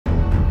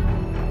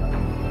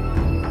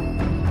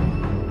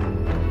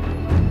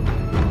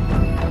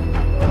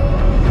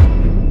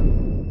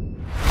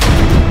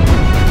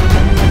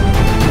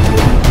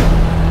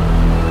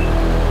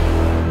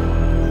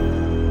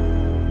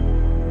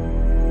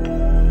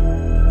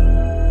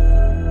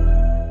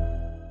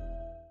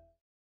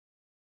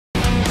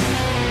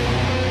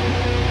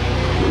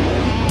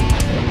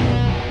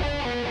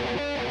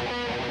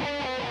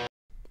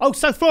Oh,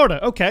 South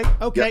Florida. Okay.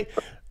 Okay.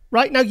 Yeah.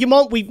 Right. Now,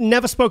 Yumon, we've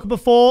never spoken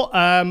before.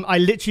 I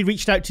literally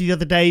reached out to you the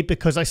other day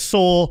because I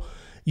saw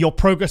your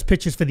progress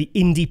pictures for the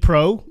Indy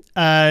Pro,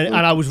 and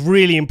I was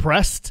really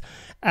impressed.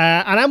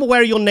 And I'm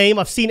aware of your name.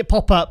 I've seen it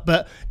pop up,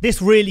 but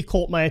this really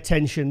caught my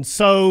attention.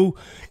 So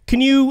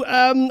can you,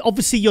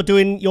 obviously you're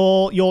doing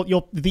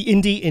the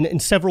Indy in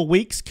several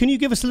weeks. Can you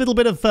give us a little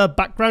bit of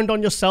background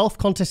on yourself,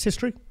 contest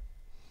history?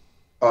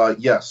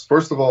 Yes.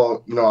 First of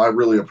all, I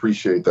really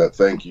appreciate that.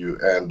 Thank you.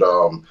 And,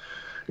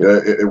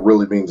 it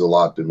really means a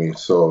lot to me.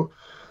 So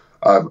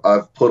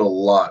I've put a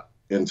lot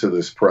into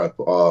this prep,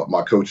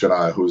 my coach and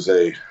I,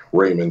 Jose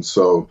Raymond.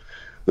 So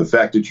the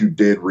fact that you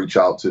did reach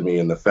out to me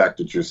and the fact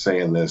that you're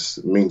saying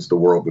this means the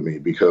world to me,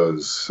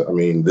 because I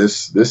mean,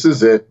 this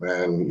is it,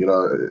 man.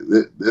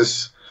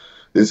 This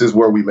is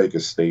where we make a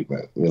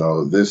statement.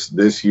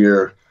 This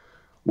year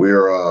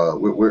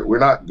we're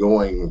not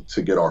going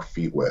to get our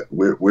feet wet.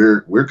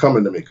 We're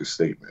coming to make a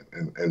statement,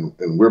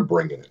 and we're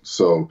bringing it.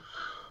 So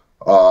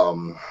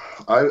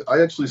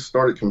I actually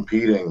started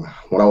competing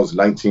when I was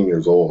 19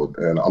 years old,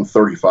 and I'm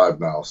 35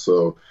 now.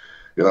 So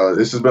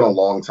this has been a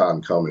long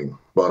time coming,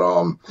 but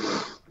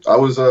I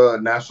was a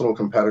national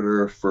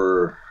competitor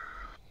for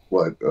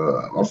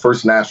my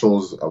first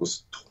nationals. I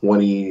was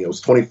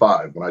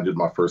 25 when I did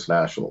my first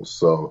nationals.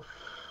 So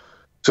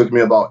it took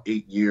me about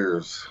 8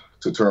 years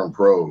to turn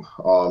pro.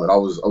 And I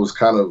was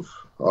kind of,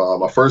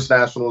 my first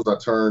nationals,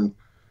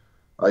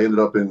 I ended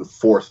up in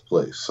 4th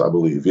place, I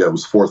believe. Yeah, it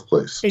was 4th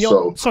place. In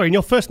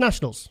your first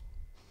nationals?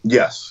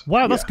 Yes.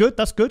 Wow, that's good.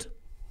 That's good.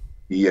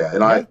 Yeah.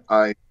 And I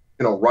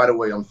right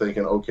away I'm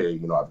thinking, okay,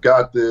 I've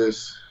got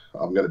this.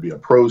 I'm going to be a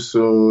pro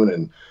soon.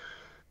 And,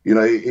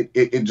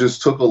 it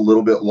just took a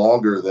little bit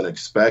longer than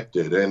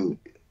expected. And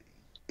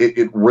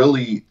it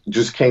really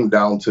just came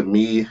down to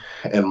me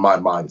and my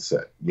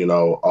mindset.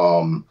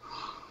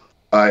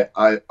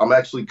 I'm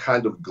actually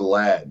kind of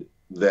glad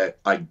that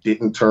I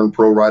didn't turn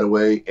pro right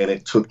away, and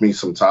it took me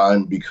some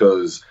time,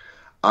 because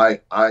I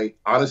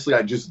honestly,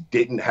 I just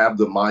didn't have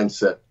the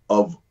mindset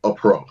of a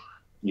pro.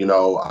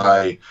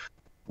 I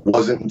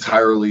wasn't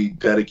entirely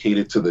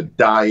dedicated to the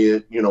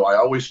diet. I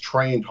always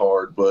trained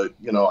hard, but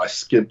I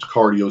skipped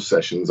cardio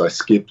sessions, I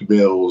skipped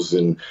meals,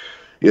 and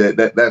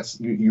that's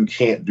you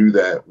can't do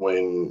that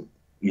when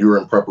you're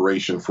in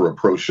preparation for a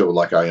pro show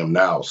like I am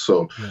now.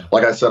 So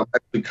like I said, I'm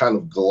actually kind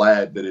of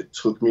glad that it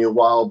took me a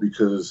while,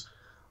 because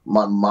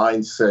my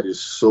mindset is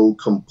so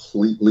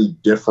completely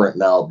different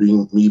now,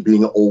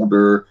 being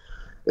older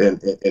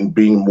and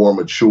being more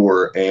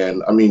mature.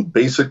 And I mean,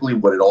 basically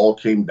what it all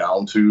came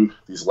down to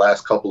these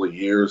last couple of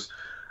years,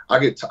 I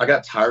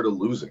got tired of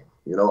losing.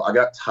 I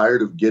got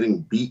tired of getting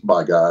beat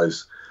by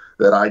guys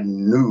that I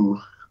knew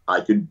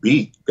I could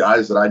beat,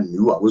 guys that I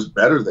knew I was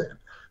better than.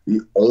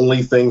 The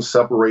only thing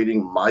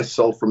separating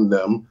myself from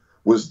them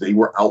was they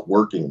were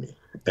outworking me.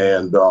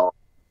 And,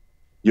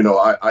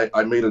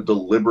 I made a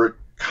deliberate,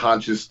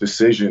 conscious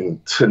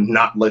decision to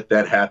not let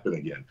that happen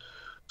again.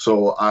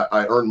 So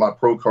I earned my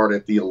pro card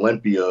at the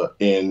Olympia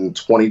in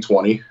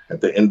 2020,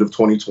 at the end of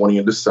 2020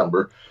 in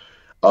December.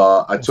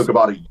 I took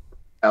about a year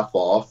and a half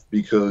off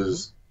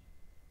because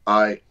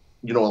a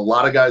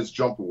lot of guys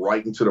jump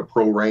right into the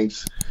pro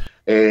ranks,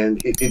 and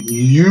it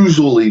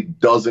usually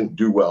doesn't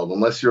do well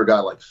unless you're a guy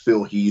like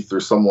Phil Heath or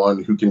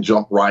someone who can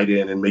jump right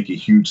in and make a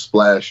huge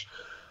splash.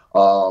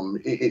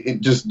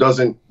 It just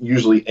doesn't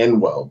usually end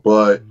well.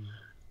 But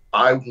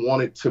I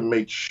wanted to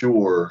make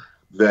sure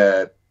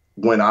that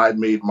when I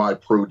made my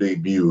pro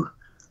debut,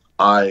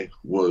 I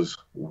was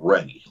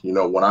ready.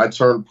 When I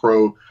turned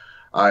pro,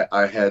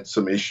 I had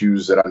some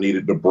issues that I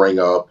needed to bring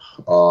up.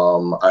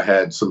 I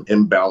had some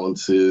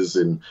imbalances,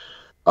 and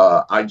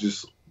I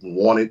just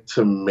wanted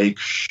to make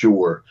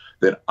sure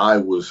that I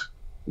was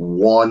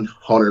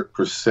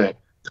 100%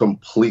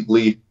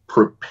 completely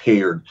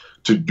prepared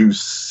to do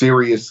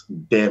serious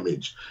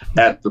damage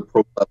at the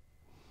pro level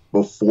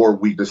before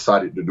we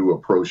decided to do a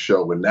pro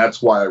show. And that's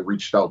why I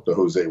reached out to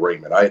Jose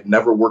Raymond. I had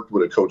never worked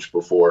with a coach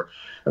before,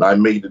 and I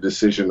made the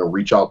decision to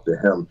reach out to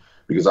him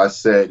because I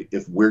said,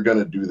 if we're going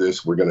to do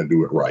this, we're going to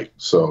do it right.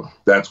 So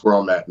that's where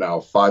I'm at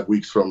now, 5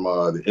 weeks from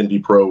the Indy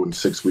Pro and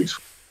 6 weeks